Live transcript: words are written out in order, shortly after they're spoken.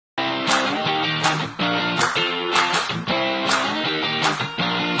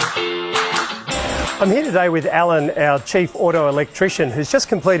I'm here today with Alan, our Chief Auto Electrician, who's just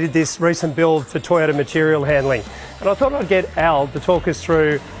completed this recent build for Toyota Material Handling. And I thought I'd get Al to talk us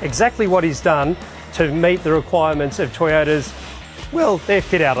through exactly what he's done to meet the requirements of Toyota's, well, their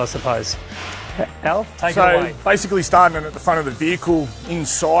fit out, I suppose. Al, take it away. Basically, starting at the front of the vehicle,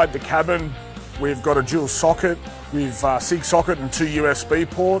 inside the cabin, we've got a dual socket with SIG socket and 2 USB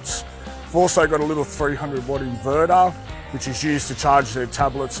ports. We've also got a little 300 watt inverter, which is used to charge their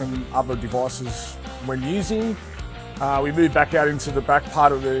tablets and other devices when using. We move back out into the back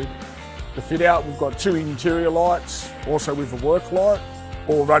part of the fit out. We've got 2 interior lights, also with a work light,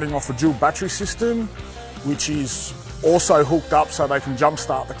 all running off a dual battery system, which is also hooked up so they can jump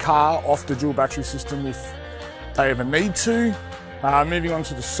start the car off the dual battery system if they ever need to. Moving on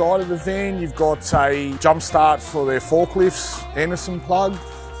to the side of the van, you've got a jump start for their forklifts, Anderson plug.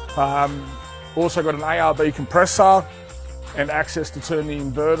 Also got an ARB compressor and access to turn the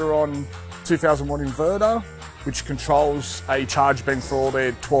inverter on, 2000 watt inverter, which controls a charge bank for all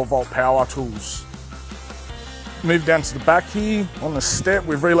their 12 volt power tools. Move down to the back here, on the step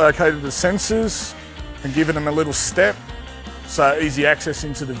we've relocated the sensors and given them a little step, so easy access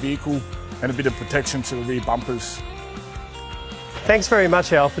into the vehicle and a bit of protection to the rear bumpers. Thanks very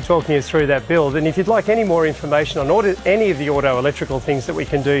much, Al, for talking us through that build. And if you'd like any more information on any of the auto electrical things that we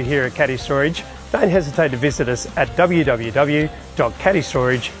can do here at Caddy Storage, don't hesitate to visit us at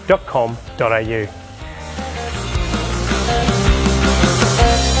www.caddystorage.com.au.